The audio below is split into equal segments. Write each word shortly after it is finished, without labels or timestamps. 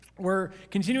We're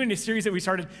continuing a series that we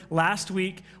started last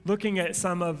week, looking at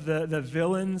some of the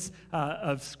villains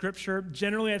of Scripture.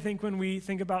 Generally, I think when we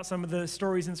think about some of the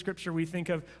stories in Scripture, we think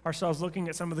of ourselves looking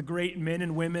at some of the great men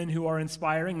and women who are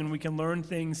inspiring, and we can learn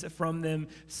things from them,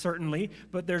 certainly.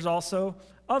 But there's also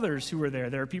others who are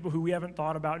there. There are people who we haven't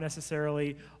thought about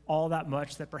necessarily all that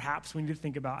much, that perhaps we need to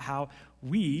think about how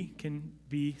we can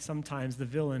be sometimes the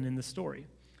villain in the story.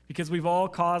 Because we've all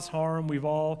caused harm, we've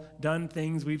all done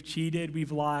things, we've cheated,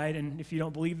 we've lied, and if you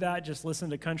don't believe that, just listen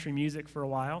to country music for a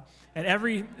while. And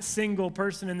every single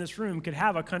person in this room could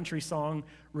have a country song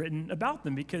written about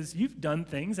them, because you've done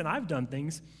things, and I've done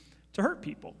things to hurt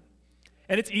people.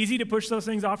 And it's easy to push those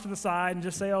things off to the side and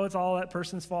just say, oh, it's all that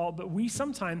person's fault, but we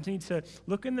sometimes need to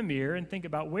look in the mirror and think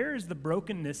about, where is the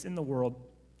brokenness in the world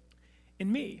in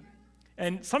me?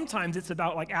 And sometimes it's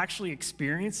about actually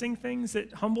experiencing things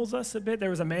that humbles us a bit. There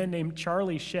was a man named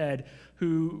Charlie Shedd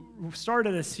who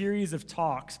started a series of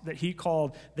talks that he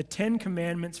called the 10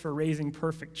 Commandments for Raising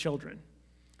Perfect Children.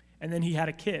 And then he had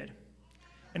a kid.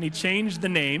 And he changed the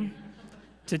name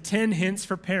to 10 Hints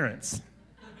for Parents.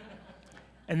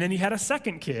 And then he had a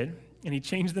second kid, and he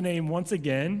changed the name once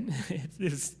again.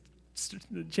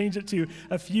 Changed it to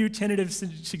a few tentative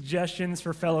suggestions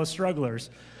for fellow strugglers.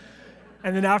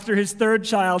 And then after his third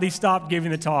child, he stopped giving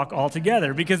the talk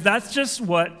altogether, because that's just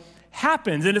what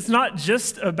happens. And it's not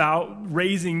just about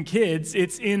raising kids.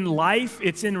 It's in life,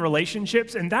 it's in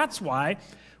relationships, and that's why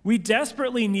we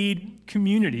desperately need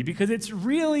community, because it's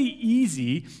really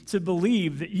easy to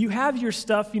believe that you have your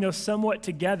stuff, somewhat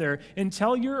together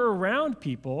until you're around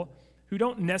people who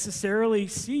don't necessarily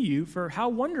see you for how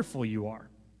wonderful you are.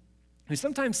 We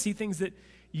sometimes see things that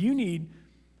you need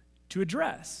to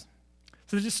address.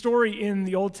 So there's a story in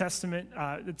the Old Testament.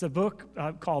 It's a book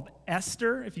called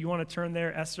Esther. If you want to turn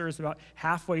there, Esther is about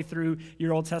halfway through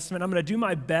your Old Testament. I'm going to do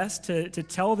my best to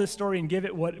tell this story and give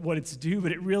it what it's due,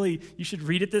 but you should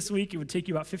read it this week. It would take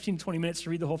you about 15 to 20 minutes to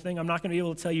read the whole thing. I'm not going to be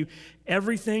able to tell you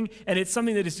everything, and it's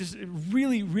something that is just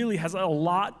really, really has a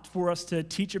lot for us to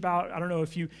teach about. I don't know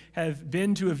if you have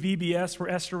been to a VBS where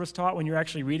Esther was taught. When you're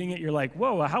actually reading it, you're like,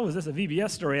 whoa, how is this a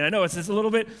VBS story? And I know it's just a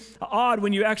little bit odd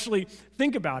when you actually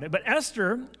think about it, but Esther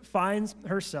finds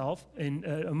herself in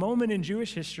a moment in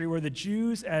Jewish history where the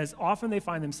Jews, as often they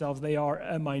find themselves, they are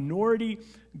a minority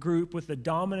group with the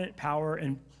dominant power.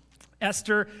 And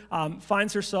Esther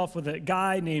finds herself with a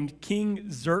guy named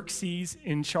King Xerxes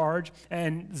in charge,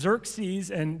 and Xerxes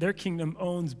and their kingdom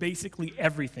owns basically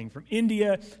everything. From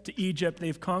India to Egypt,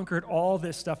 they've conquered all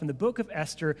this stuff, and the book of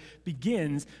Esther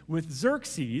begins with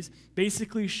Xerxes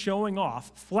basically showing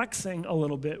off, flexing a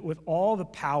little bit with all the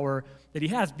power that he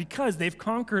has, because they've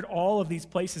conquered all of these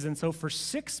places. And so for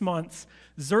 6 months,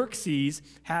 Xerxes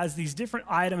has these different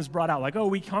items brought out, like, oh,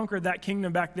 we conquered that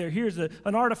kingdom back there. Here's an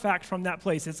artifact from that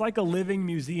place. It's like a living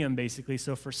museum, basically.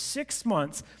 So for 6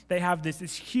 months, they have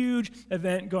this huge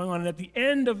event going on. And at the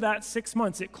end of that 6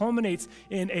 months, it culminates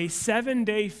in a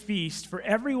 7-day feast for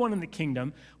everyone in the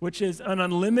kingdom, which is an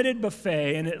unlimited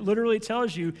buffet. And it literally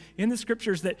tells you in the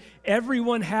scriptures that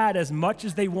everyone had as much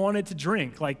as they wanted to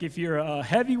drink. Like if you're a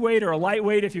heavyweight or a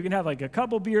lightweight, if you can have like a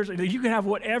couple beers, you can have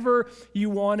whatever you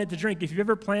wanted to drink. If you've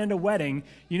ever planned a wedding,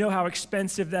 you know how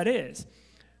expensive that is.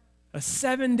 A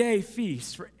 7-day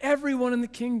feast for everyone in the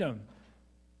kingdom.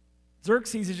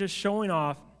 Xerxes is just showing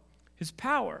off his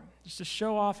power, just to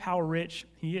show off how rich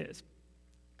he is.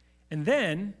 And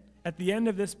then, at the end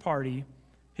of this party,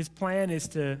 his plan is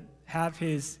to have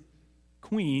his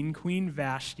Queen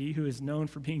Vashti, who is known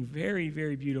for being very,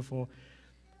 very beautiful,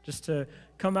 just to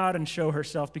come out and show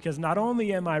herself, because not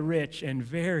only am I rich and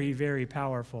very, very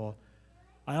powerful,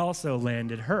 I also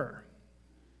landed her.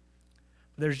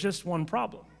 There's just one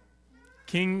problem.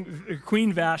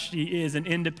 Queen Vashti is an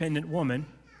independent woman,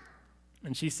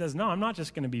 and she says, no, I'm not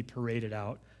just going to be paraded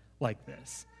out like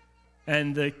this.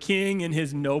 And the king and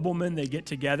his noblemen, they get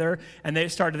together, and they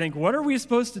start to think, what are we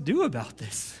supposed to do about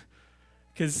this?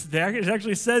 Because it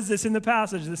actually says this in the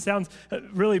passage. This sounds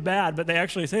really bad, but they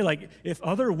actually say, like, if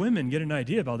other women get an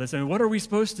idea about this, I mean, what are we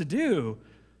supposed to do?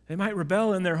 They might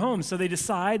rebel in their homes. So they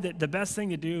decide that the best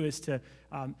thing to do is to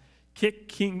kick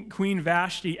Queen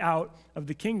Vashti out of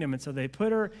the kingdom. And so they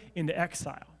put her into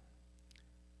exile.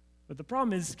 But the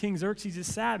problem is King Xerxes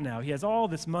is sad now. He has all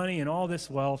this money and all this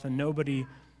wealth and nobody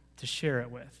to share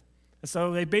it with. And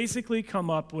so they basically come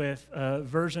up with a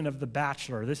version of The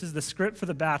Bachelor. This is the script for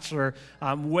The Bachelor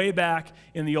way back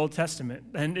in the Old Testament.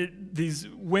 And these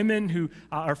women who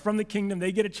are from the kingdom,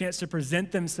 they get a chance to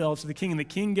present themselves to the king, and the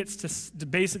king gets to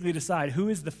basically decide who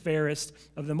is the fairest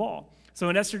of them all. So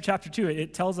in Esther chapter 2,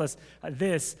 it tells us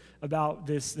this about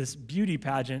this beauty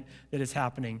pageant that is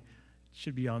happening. It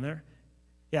should be on there.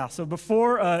 Yeah, so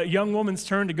before a young woman's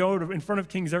turn to go in front of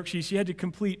King Xerxes, she had to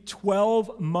complete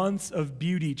 12 months of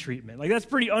beauty treatment. Like, that's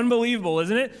pretty unbelievable,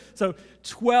 isn't it? So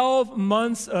 12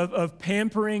 months of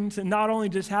pampering to not only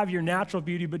just have your natural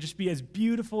beauty, but just be as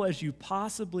beautiful as you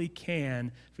possibly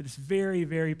can for this very,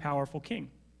 very powerful king.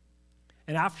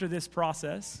 And after this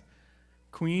process,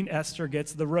 Queen Esther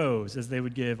gets the rose, as they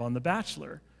would give on The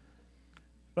Bachelor.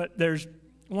 But there's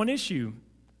one issue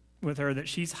with her that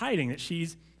she's hiding, that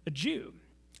she's a Jew.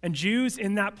 And Jews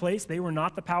in that place, they were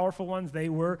not the powerful ones. They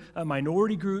were a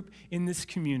minority group in this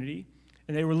community.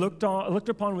 And they were looked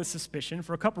upon with suspicion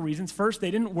for a couple reasons. First,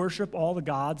 they didn't worship all the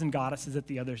gods and goddesses that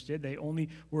the others did. They only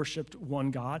worshiped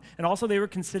one god. And also, they were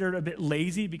considered a bit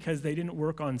lazy because they didn't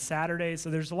work on Saturdays.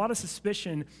 So there's a lot of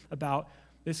suspicion about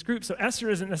this group. So Esther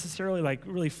isn't necessarily like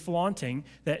really flaunting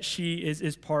that she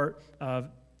is part of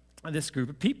this group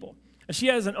of people. And she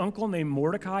has an uncle named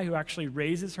Mordecai who actually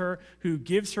raises her, who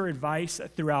gives her advice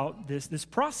throughout this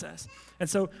process. And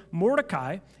so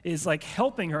Mordecai is like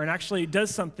helping her and actually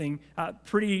does something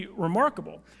pretty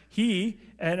remarkable. He,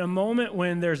 at a moment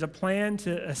when there's a plan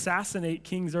to assassinate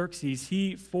King Xerxes,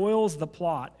 he foils the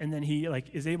plot, and then he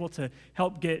is able to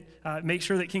help make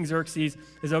sure that King Xerxes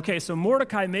is okay. So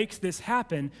Mordecai makes this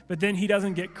happen, but then he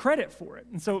doesn't get credit for it.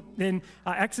 And so in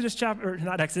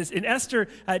in Esther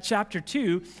chapter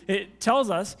 2, it tells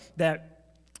us that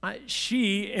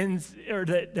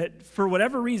that for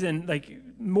whatever reason,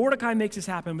 Mordecai makes this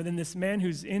happen, but then this man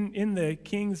who's in the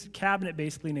king's cabinet,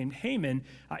 basically named Haman,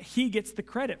 he gets the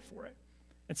credit for it.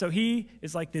 And so he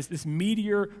is like this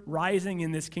meteor rising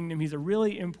in this kingdom. He's a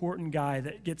really important guy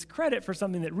that gets credit for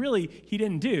something that really he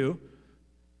didn't do,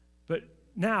 but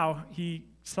now he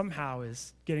somehow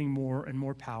is getting more and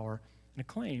more power and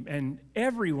acclaim. And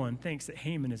everyone thinks that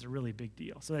Haman is a really big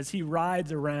deal. So as he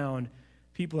rides around,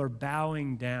 people are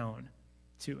bowing down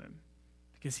to him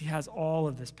because he has all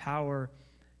of this power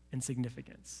and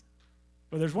significance.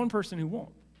 But there's one person who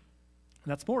won't,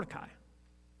 and that's Mordecai,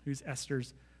 who's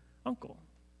Esther's uncle,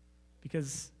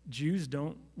 because Jews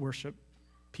don't worship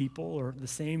people or the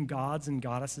same gods and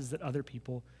goddesses that other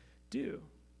people do.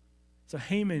 So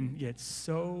Haman gets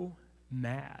so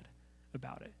mad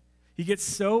about it. He gets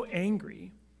so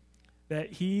angry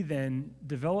that he then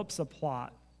develops a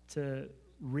plot to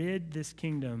rid this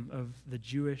kingdom of the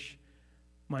Jewish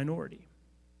minority.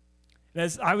 And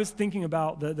as I was thinking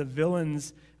about the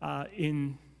villains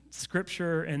in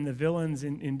Scripture and the villains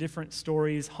in different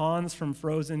stories, Hans from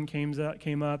Frozen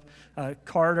came up.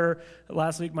 Carter,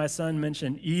 last week my son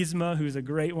mentioned Yzma, who's a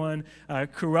great one.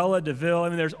 Cruella de Vil. I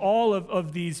mean, there's all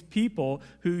of these people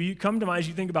who you come to mind as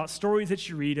you think about stories that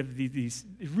you read of these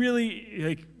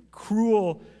really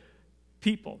cruel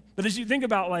people. But as you think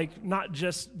about not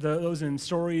just those in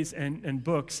stories and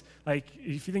books,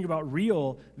 if you think about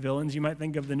real villains, you might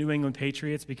think of the New England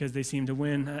Patriots because they seem to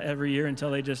win every year until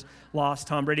they just lost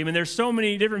Tom Brady. I mean, there's so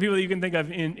many different people that you can think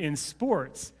of in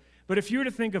sports. But if you were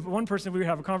to think of one person, we would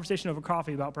have a conversation over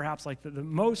coffee about perhaps the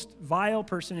most vile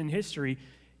person in history,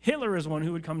 Hitler is one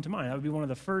who would come to mind. That would be one of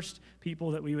the first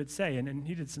people that we would say. And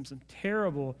he did some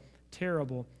terrible,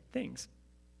 terrible things.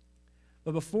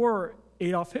 But before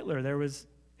Adolf Hitler, there was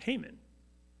Haman,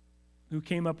 who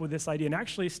came up with this idea. And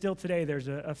actually, still today, there's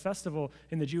a festival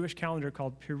in the Jewish calendar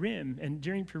called Purim. And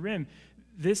during Purim,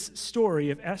 this story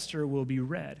of Esther will be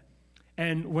read.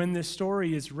 And when this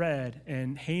story is read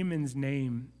and Haman's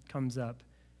name comes up,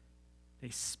 they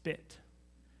spit,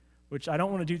 which I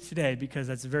don't want to do today because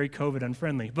that's very COVID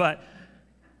unfriendly. But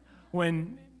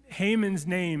when Haman's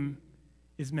name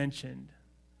is mentioned,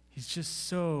 he's just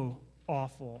so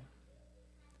awful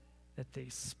that they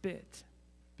spit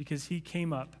because he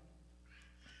came up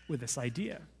with this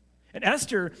idea. And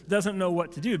Esther doesn't know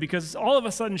what to do because all of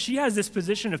a sudden she has this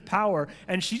position of power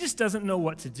and she just doesn't know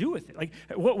what to do with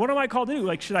it. What am I called to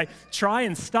do? Should I try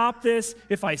and stop this?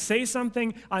 If I say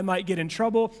something, I might get in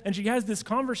trouble. And she has this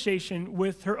conversation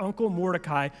with her uncle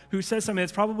Mordecai, who says something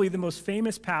that's probably the most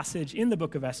famous passage in the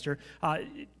book of Esther.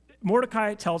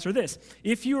 Mordecai tells her this: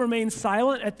 if you remain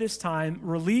silent at this time,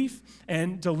 relief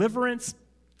and deliverance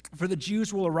for the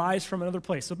Jews will arise from another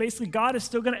place. So basically, God is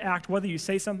still going to act whether you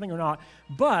say something or not,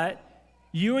 but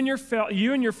you and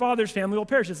your father's family will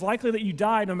perish. It's likely that you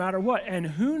die no matter what. And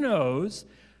who knows,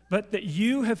 but that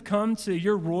you have come to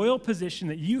your royal position,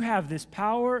 that you have this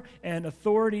power and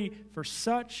authority for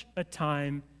such a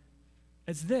time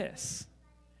as this.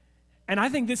 And I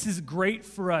think this is great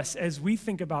for us as we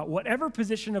think about whatever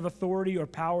position of authority or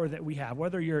power that we have,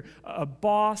 whether you're a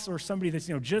boss or somebody that's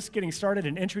just getting started,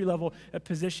 an entry-level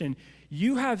position,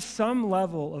 you have some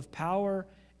level of power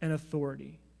and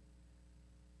authority.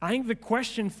 I think the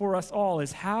question for us all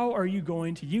is, how are you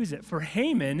going to use it? For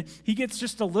Haman, he gets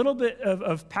just a little bit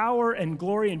of power and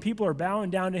glory, and people are bowing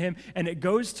down to him, and it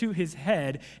goes to his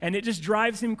head, and it just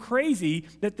drives him crazy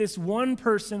that this one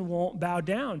person won't bow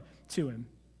down to him.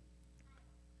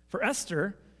 For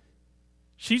Esther,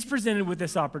 she's presented with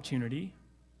this opportunity,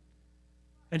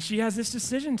 and she has this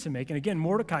decision to make. And again,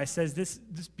 Mordecai says this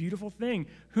beautiful thing.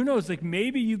 Who knows, like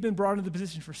maybe you've been brought into the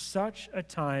position for such a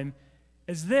time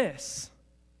as this.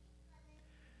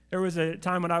 There was a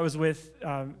time when I was with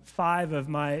 5 of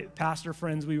my pastor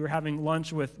friends. We were having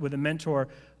lunch with a mentor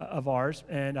of ours,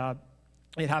 and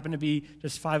it happened to be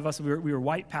just 5 of us. We were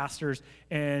white pastors,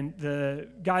 and the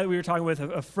guy that we were talking with,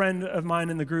 a friend of mine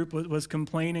in the group, was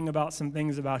complaining about some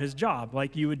things about his job,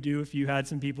 like you would do if you had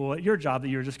some people at your job that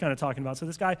you were just kind of talking about. So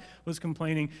this guy was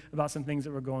complaining about some things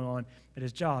that were going on at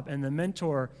his job, and the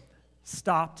mentor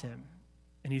stopped him,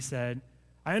 and he said,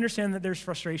 I understand that there's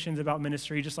frustrations about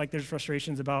ministry, just like there's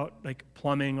frustrations about like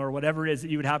plumbing or whatever it is that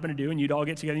you would happen to do, and you'd all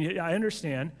get together. I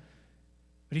understand.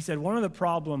 But he said, one of the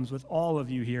problems with all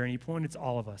of you here, and he pointed to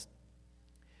all of us,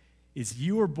 is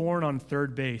you were born on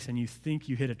third base and you think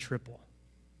you hit a triple.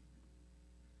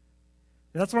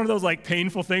 And that's one of those like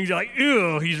painful things. You're like,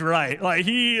 ew, he's right. Like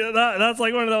that's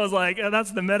like one of those like,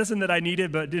 that's the medicine that I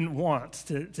needed but didn't want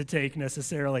to take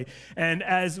necessarily. And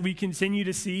as we continue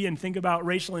to see and think about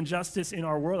racial injustice in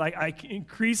our world, I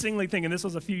increasingly think, and this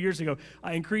was a few years ago,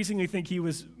 I increasingly think he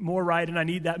was more right, and I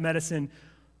need that medicine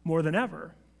more than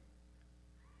ever.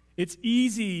 It's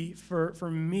easy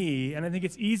for me, and I think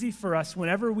it's easy for us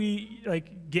whenever we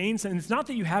like gain something. It's not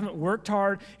that you haven't worked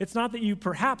hard. It's not that you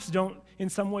perhaps don't, in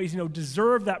some ways,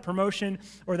 deserve that promotion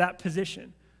or that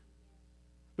position.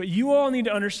 But you all need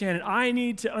to understand, and I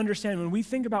need to understand, when we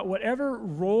think about whatever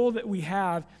role that we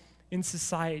have in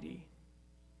society,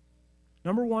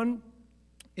 number one,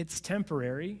 it's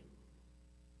temporary.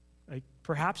 Like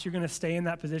perhaps you're going to stay in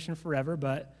that position forever,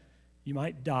 but you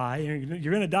might die.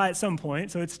 You're going to die at some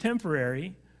point, so it's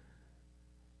temporary.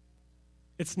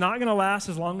 It's not going to last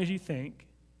as long as you think.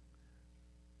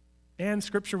 And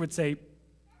Scripture would say,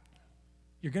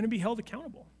 you're going to be held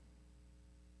accountable.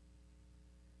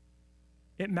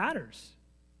 It matters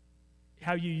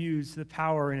how you use the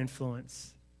power and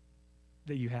influence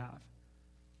that you have.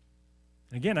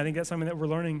 And again, I think that's something that we're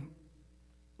learning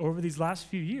over these last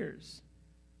few years.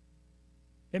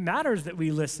 It matters that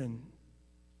we listen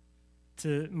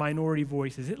to minority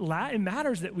voices. It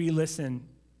matters that we listen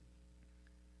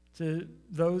to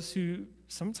those who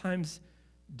sometimes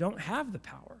don't have the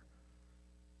power.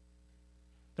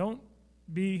 Don't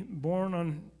be born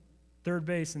on third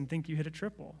base and think you hit a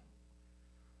triple.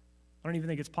 I don't even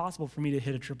think it's possible for me to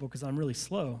hit a triple because I'm really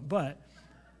slow, but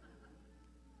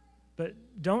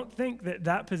don't think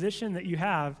that position that you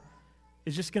have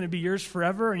is just going to be yours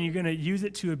forever and you're going to use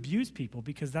it to abuse people,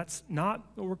 because that's not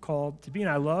what we're called to be.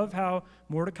 And I love how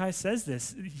Mordecai says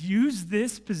this. Use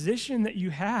this position that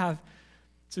you have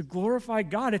to glorify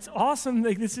God. It's awesome.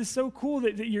 Like, this is so cool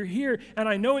that you're here. And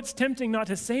I know it's tempting not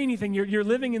to say anything. You're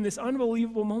living in this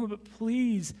unbelievable moment, but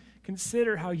please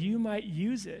consider how you might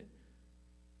use it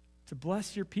to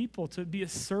bless your people, to be a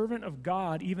servant of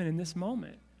God even in this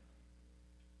moment.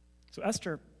 So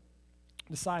Esther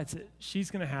decides that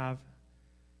she's going to have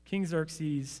King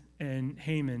Xerxes and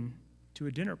Haman to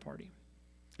a dinner party.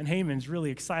 And Haman's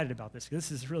really excited about this.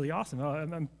 This is really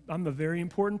awesome. I'm a very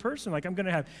important person. Like, I'm going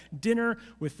to have dinner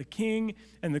with the king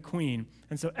and the queen.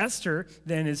 And so Esther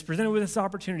then is presented with this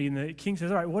opportunity, and the king says,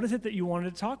 all right, what is it that you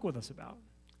wanted to talk with us about?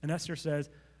 And Esther says,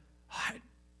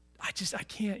 I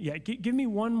can't yet. Give me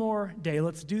one more day.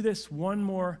 Let's do this one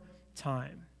more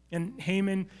time. And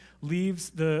Haman leaves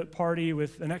the party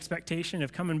with an expectation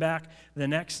of coming back the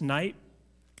next night.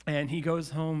 And he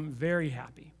goes home very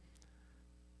happy.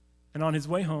 And on his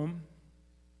way home,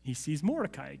 he sees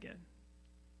Mordecai again.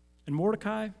 And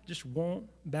Mordecai just won't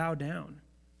bow down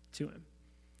to him.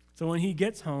 So when he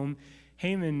gets home,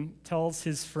 Haman tells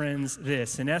his friends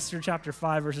this. In Esther chapter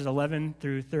 5, verses 11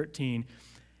 through 13,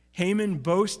 Haman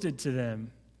boasted to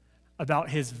them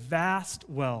about his vast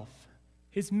wealth,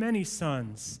 his many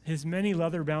sons, his many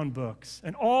leather-bound books,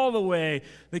 and all the way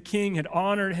the king had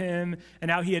honored him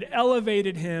and how he had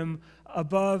elevated him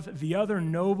above the other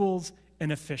nobles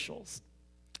and officials.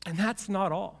 And that's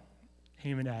not all,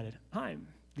 Haman added. I'm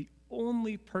the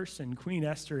only person Queen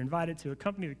Esther invited to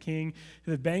accompany the king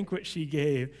to the banquet she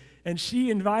gave, and she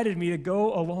invited me to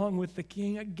go along with the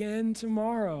king again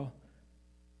tomorrow.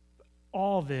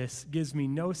 All this gives me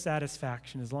no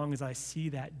satisfaction as long as I see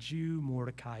that Jew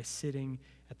Mordecai sitting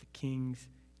at the king's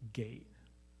gate.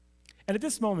 And at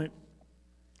this moment,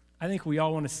 I think we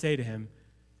all want to say to him,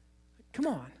 come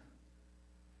on.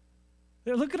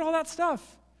 Look at all that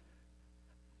stuff.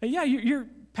 And yeah, you're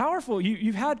powerful.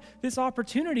 You've had this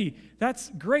opportunity. That's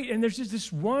great. And there's just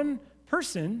this one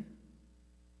person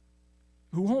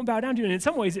who won't bow down to you. And in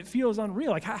some ways, it feels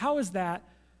unreal. Like, how is that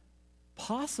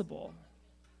possible?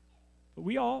 But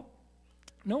we all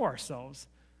know ourselves.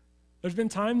 There's been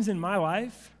times in my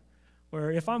life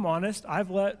where, if I'm honest, I've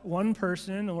let one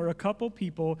person or a couple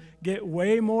people get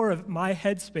way more of my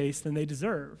headspace than they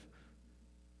deserve.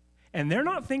 And they're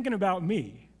not thinking about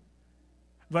me,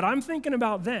 but I'm thinking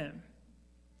about them.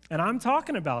 And I'm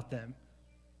talking about them.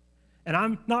 And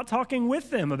I'm not talking with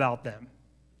them about them.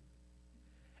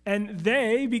 And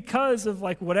they, because of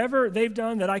like whatever they've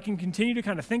done that I can continue to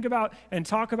kind of think about and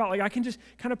talk about, like I can just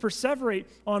kind of perseverate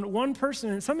on one person.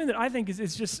 And something that I think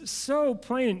is just so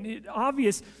plain and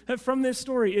obvious from this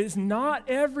story is not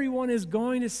everyone is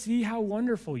going to see how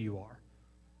wonderful you are.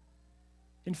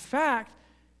 In fact,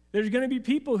 there's going to be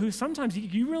people who sometimes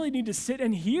you really need to sit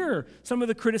and hear some of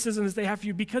the criticisms they have for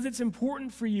you because it's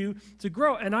important for you to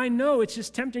grow. And I know it's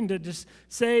just tempting to just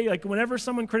say, like, whenever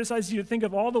someone criticizes you, to think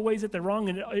of all the ways that they're wrong,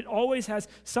 and it always has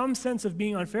some sense of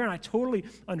being unfair, and I totally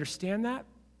understand that.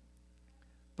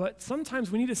 But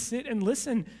sometimes we need to sit and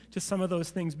listen to some of those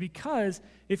things because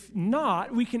if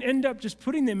not, we can end up just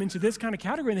putting them into this kind of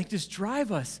category, and they just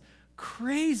drive us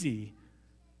crazy.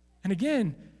 And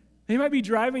again, they might be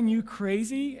driving you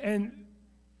crazy, and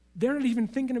they're not even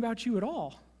thinking about you at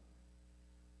all.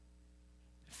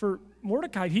 For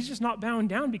Mordecai, he's just not bowing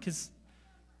down because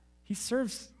he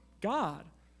serves God.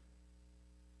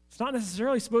 It's not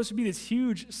necessarily supposed to be this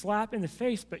huge slap in the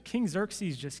face, but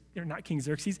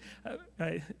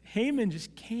Haman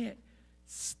just can't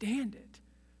stand it.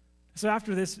 So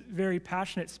after this very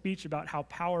passionate speech about how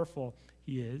powerful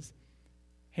he is,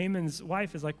 Haman's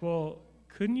wife is like, well,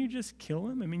 couldn't you just kill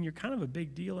him? I mean, you're kind of a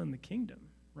big deal in the kingdom,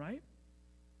 right?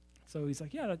 So he's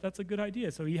like, yeah, that's a good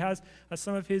idea. So he has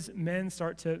some of his men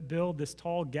start to build this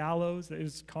tall gallows that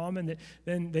is common that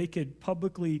then they could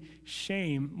publicly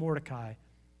shame Mordecai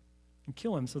and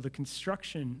kill him. So the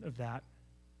construction of that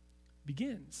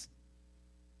begins.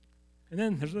 And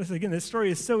then, this story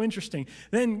is so interesting.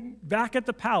 Then back at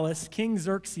the palace, King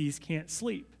Xerxes can't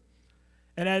sleep.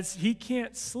 And as he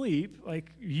can't sleep,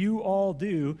 like you all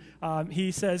do,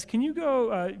 he says, can you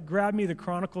go grab me the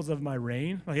Chronicles of my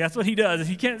reign? Like, that's what he does. If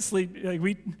he can't sleep, like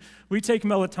we take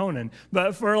melatonin.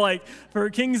 But for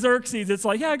King Xerxes, it's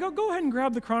like, yeah, go ahead and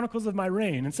grab the Chronicles of my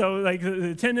reign. And so like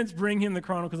the attendants bring him the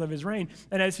Chronicles of his reign.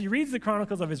 And as he reads the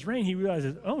Chronicles of his reign, he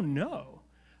realizes, oh no,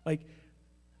 like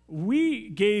we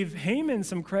gave Haman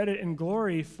some credit and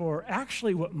glory for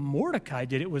actually what Mordecai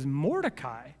did. It was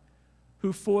Mordecai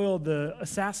who foiled the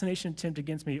assassination attempt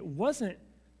against me. It wasn't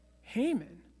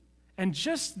Haman. And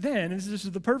just then, this is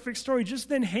the perfect story, just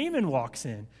then Haman walks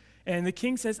in. And the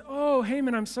king says, oh,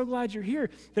 Haman, I'm so glad you're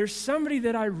here. There's somebody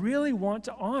that I really want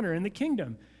to honor in the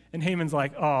kingdom. And Haman's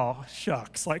like, oh,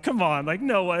 shucks. Like, come on. Like,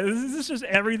 no way. This is just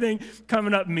everything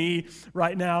coming up me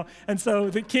right now. And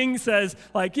so the king says,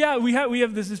 like, yeah, we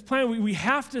have this plan. We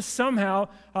have to somehow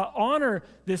honor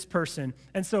this person.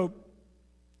 And so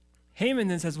Haman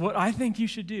then says, what I think you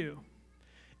should do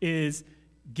is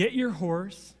get your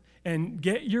horse and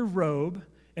get your robe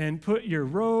and put your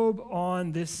robe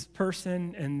on this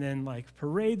person and then like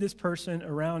parade this person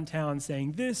around town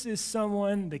saying, this is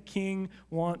someone the king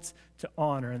wants to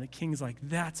honor. And the king's like,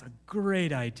 that's a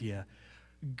great idea.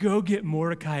 Go get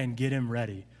Mordecai and get him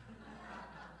ready.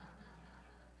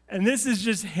 And this is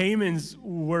just Haman's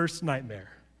worst nightmare.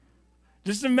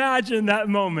 Just imagine that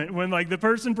moment when like the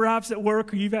person perhaps at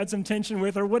work who you've had some tension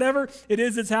with or whatever it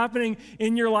is that's happening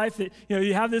in your life that, you know,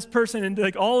 you have this person and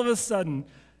like all of a sudden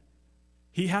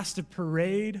he has to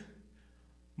parade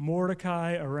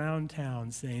Mordecai around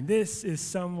town saying, this is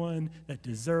someone that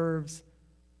deserves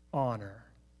honor.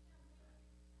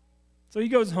 So he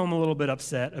goes home a little bit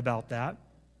upset about that.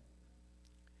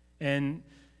 And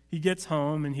he gets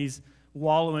home and he's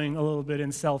wallowing a little bit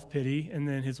in self-pity, and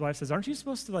then his wife says, aren't you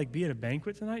supposed to like be at a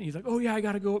banquet tonight? And he's like, oh yeah, I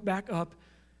got to go back up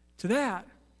to that.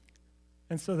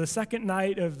 And so the second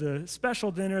night of the special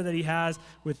dinner that he has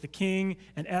with the king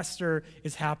and Esther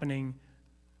is happening,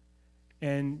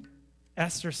 and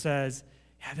Esther says,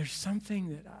 yeah, there's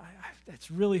something that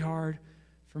that's really hard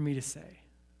for me to say,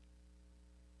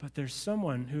 but there's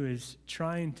someone who is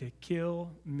trying to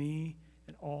kill me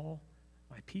and all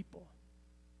my people.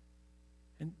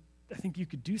 I think you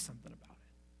could do something about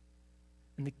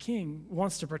it. And the king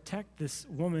wants to protect this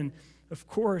woman, of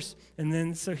course. And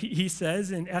then so he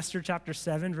says in Esther chapter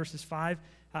 7, verses 5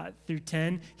 through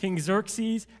 10, King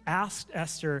Xerxes asked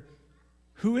Esther,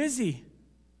 who is he?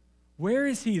 Where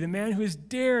is he, the man who has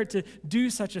dared to do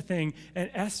such a thing?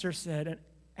 And Esther said, an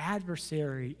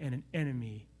adversary and an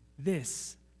enemy,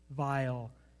 this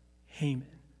vile Haman.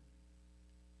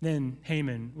 Then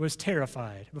Haman was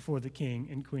terrified before the king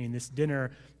and queen. This dinner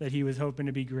that he was hoping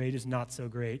to be great is not so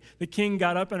great. The king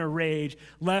got up in a rage,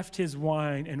 left his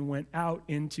wine, and went out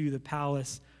into the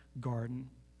palace garden.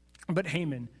 But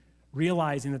Haman,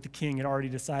 realizing that the king had already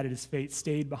decided his fate,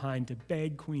 stayed behind to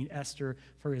beg Queen Esther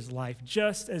for his life.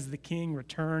 Just as the king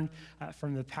returned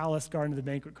from the palace garden to the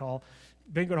banquet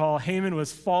hall, Haman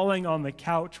was falling on the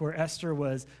couch where Esther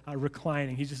was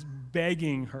reclining. He's just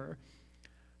begging her.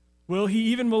 Will he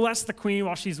even molest the queen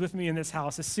while she's with me in this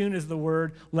house? As soon as the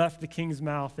word left the king's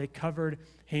mouth, they covered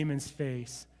Haman's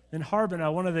face. Then Harbonah,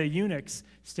 one of the eunuchs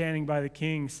standing by the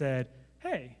king, said,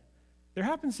 "Hey, there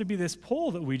happens to be this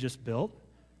pole that we just built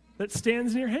that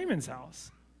stands near Haman's house.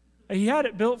 He had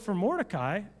it built for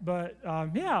Mordecai, but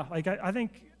I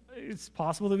think it's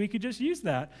possible that we could just use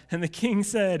that." And the king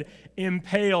said,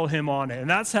 "Impale him on it." And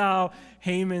that's how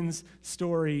Haman's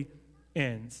story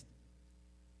ends.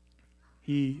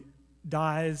 He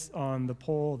dies on the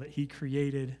pole that he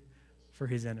created for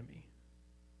his enemy.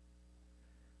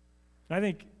 And I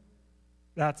think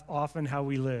that's often how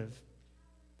we live.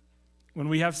 When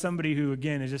we have somebody who,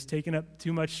 again, is just taking up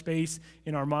too much space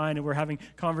in our mind and we're having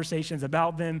conversations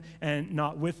about them and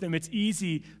not with them, it's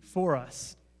easy for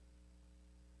us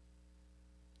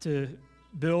to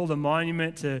build a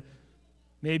monument, to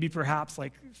maybe perhaps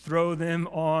like throw them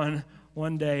on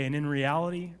one day, and in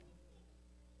reality,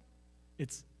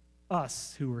 it's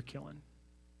us who we're killing.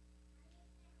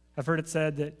 I've heard it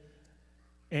said that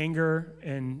anger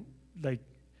and like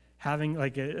having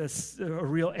like a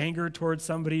real anger towards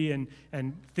somebody and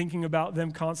thinking about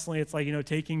them constantly, it's like,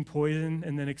 taking poison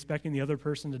and then expecting the other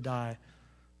person to die.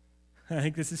 I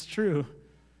think this is true.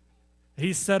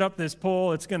 He's set up this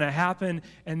pole, it's going to happen,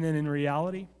 and then in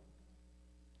reality,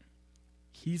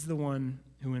 he's the one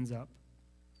who ends up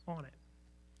on it.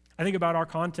 I think about our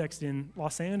context in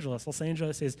Los Angeles. Los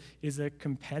Angeles is a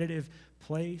competitive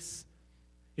place.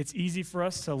 It's easy for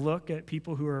us to look at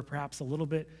people who are perhaps a little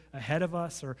bit ahead of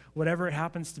us or whatever it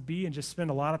happens to be and just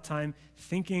spend a lot of time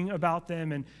thinking about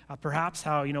them and perhaps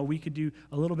how, we could do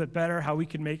a little bit better, how we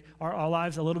could make our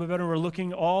lives a little bit better. We're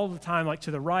looking all the time like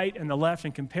to the right and the left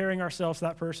and comparing ourselves to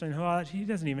that person. Oh, he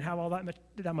doesn't even have all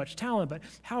that much talent, but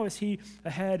how is he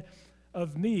ahead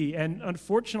of me? And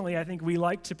unfortunately, I think we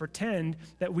like to pretend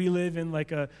that we live in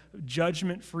like a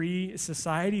judgment-free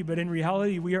society, but in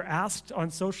reality, we are asked on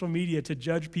social media to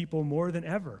judge people more than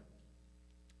ever.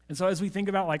 And so as we think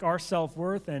about like our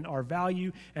self-worth and our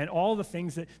value and all the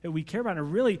things that we care about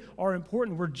and really are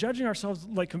important, we're judging ourselves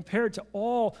like compared to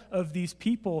all of these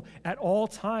people at all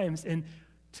times. And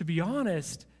to be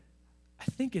honest, I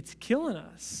think it's killing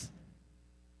us.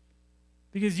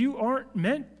 Because you aren't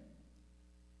meant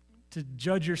to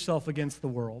judge yourself against the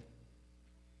world.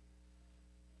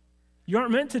 You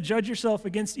aren't meant to judge yourself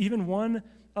against even one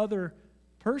other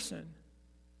person.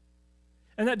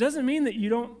 And that doesn't mean that you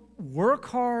don't work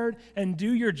hard and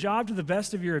do your job to the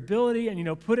best of your ability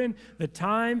and, put in the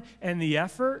time and the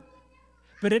effort.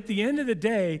 But at the end of the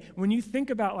day, when you think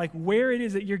about like where it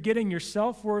is that you're getting your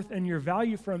self-worth and your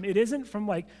value from, it isn't from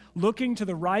like looking to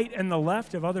the right and the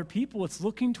left of other people. It's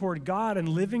looking toward God and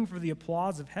living for the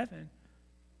applause of heaven.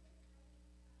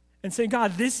 And saying,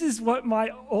 God, this is what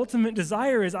my ultimate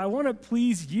desire is. I want to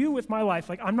please you with my life.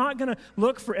 Like, I'm not going to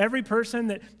look for every person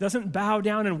that doesn't bow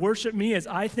down and worship me as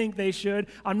I think they should.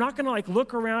 I'm not going to like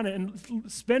look around and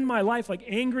spend my life like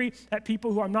angry at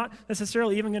people who I'm not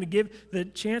necessarily even going to give the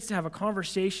chance to have a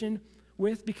conversation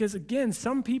with. Because again,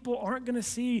 some people aren't going to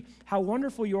see how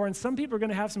wonderful you are, and some people are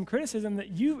going to have some criticism that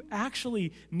you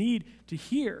actually need to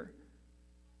hear.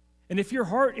 And if your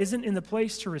heart isn't in the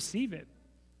place to receive it,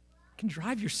 can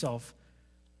drive yourself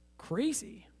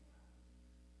crazy.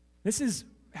 This is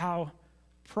how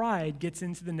pride gets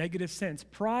into the negative sense.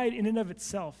 Pride in and of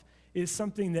itself is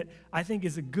something that I think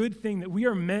is a good thing, that we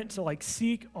are meant to like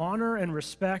seek honor and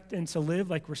respect and to live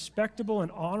like respectable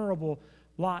and honorable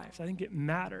lives. I think it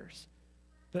matters.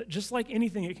 But just like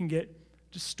anything, it can get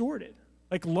distorted.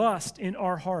 Like lust in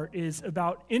our heart is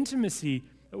about intimacy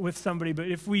with somebody, but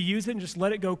if we use it and just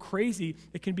let it go crazy,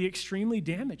 it can be extremely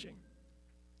damaging.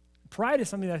 Pride is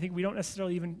something that I think we don't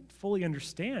necessarily even fully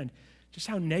understand just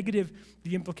how negative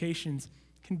the implications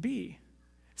can be.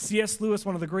 C.S. Lewis,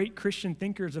 one of the great Christian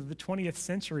thinkers of the 20th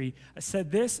century,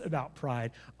 said this about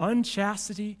pride: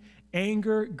 unchastity,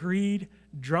 anger, greed,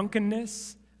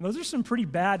 drunkenness, and those are some pretty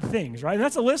bad things, right? And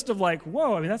that's a list of like,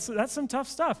 whoa, I mean, that's some tough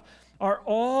stuff, are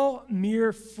all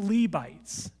mere flea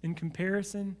bites in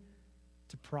comparison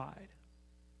to pride.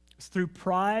 It's through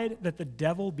pride that the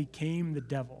devil became the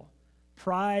devil.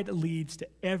 pride leads to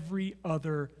every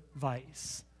other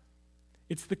vice.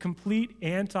 It's the complete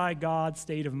anti-God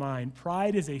state of mind.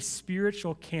 Pride is a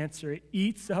spiritual cancer. It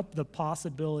eats up the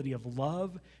possibility of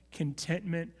love,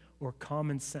 contentment, or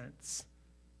common sense.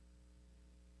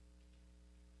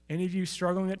 Any of you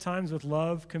struggling at times with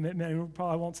love, commitment, I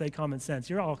probably won't say common sense.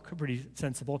 You're all pretty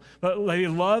sensible. But like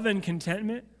love and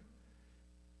contentment,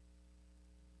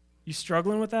 you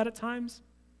struggling with that at times?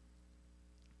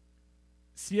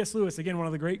 C.S. Lewis, again, one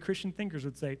of the great Christian thinkers,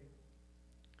 would say,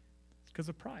 it's because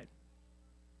of pride.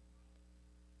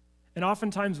 And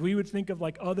oftentimes we would think of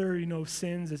like other,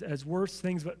 sins as worse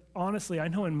things, but honestly, I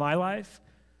know in my life,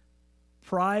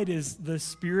 pride is the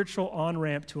spiritual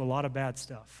on-ramp to a lot of bad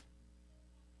stuff.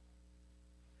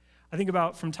 I think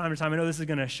about from time to time, I know this is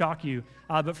going to shock you,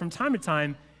 but from time to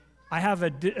time, I have a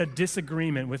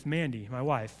disagreement with Mandy, my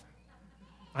wife.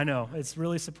 I know, it's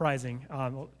really surprising.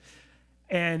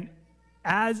 And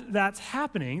as that's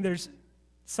happening, there's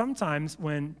sometimes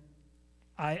when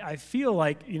I feel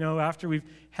like, after we've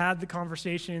had the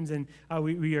conversations and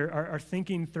we are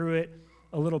thinking through it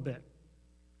a little bit,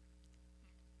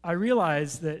 I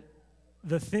realize that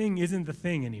the thing isn't the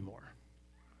thing anymore.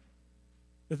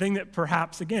 The thing that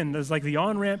perhaps, again, there's like the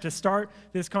on-ramp to start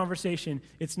this conversation,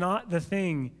 it's not the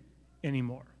thing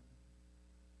anymore.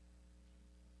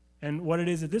 And what it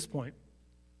is at this point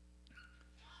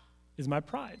is my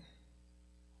pride.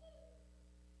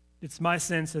 It's my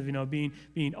sense of,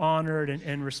 being honored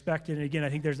and respected. And again,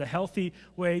 I think there's a healthy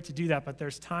way to do that, but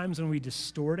there's times when we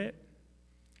distort it.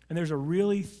 And there's a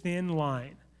really thin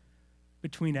line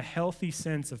between a healthy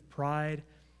sense of pride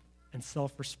and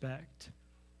self-respect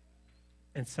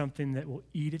and something that will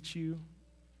eat at you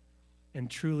and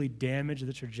truly damage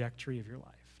the trajectory of your life.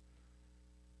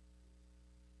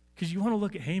 Because you want to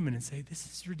look at Haman and say, this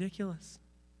is ridiculous.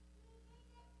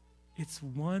 It's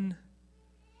one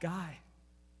guy.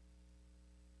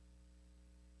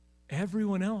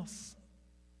 Everyone else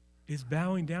is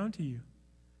bowing down to you.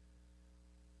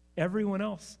 Everyone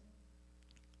else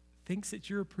thinks that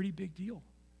you're a pretty big deal.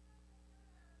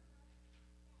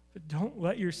 But don't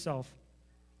let yourself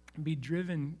be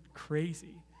driven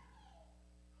crazy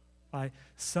by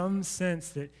some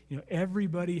sense that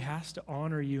everybody has to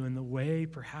honor you in the way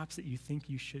perhaps that you think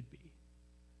you should be.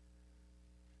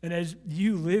 And as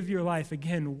you live your life,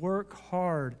 again, work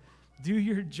hard, do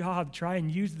your job, try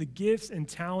and use the gifts and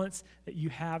talents that you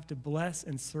have to bless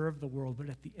and serve the world. But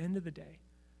at the end of the day,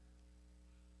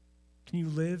 can you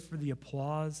live for the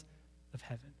applause of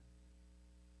heaven?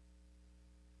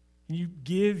 Can you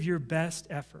give your best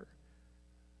effort?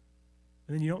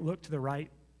 And then you don't look to the right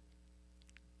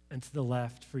and to the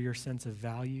left for your sense of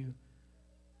value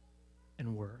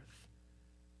and worth.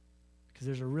 Because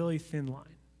there's a really thin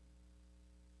line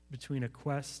between a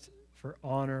quest for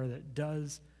honor that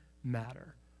does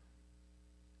matter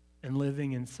and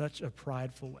living in such a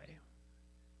prideful way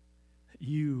that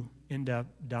you end up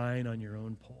dying on your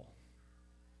own pole.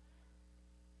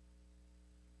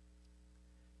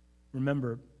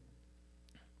 Remember,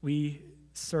 we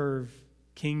serve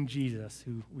King Jesus,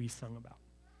 who we sung about,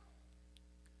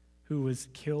 who was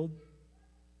killed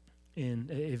in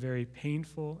a very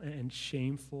painful and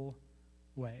shameful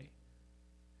way.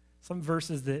 Some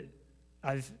verses that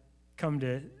I've come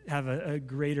to have a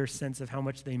greater sense of how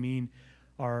much they mean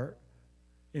are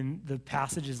in the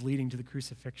passages leading to the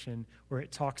crucifixion, where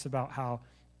it talks about how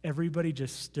everybody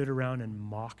just stood around and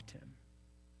mocked him.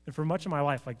 And for much of my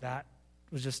life, like that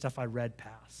was just stuff I read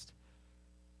past.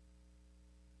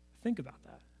 Think about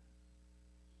that.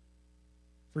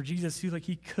 For Jesus,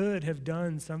 he could have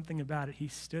done something about it. He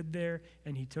stood there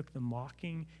and he took the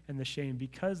mocking and the shame,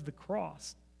 because the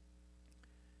cross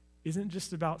isn't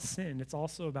just about sin. It's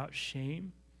also about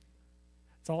shame.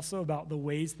 It's also about the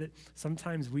ways that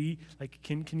sometimes we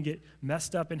can get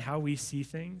messed up in how we see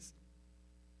things.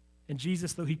 And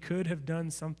Jesus, though he could have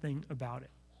done something about it,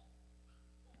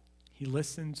 he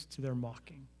listened to their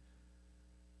mocking,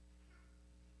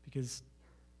 because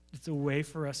it's a way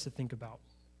for us to think about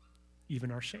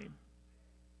even our shame.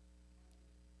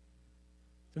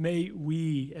 So may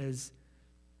we, as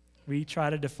we try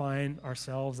to define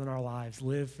ourselves and our lives,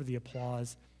 live for the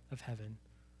applause of heaven,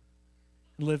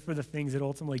 and live for the things that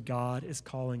ultimately God is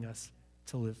calling us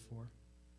to live for.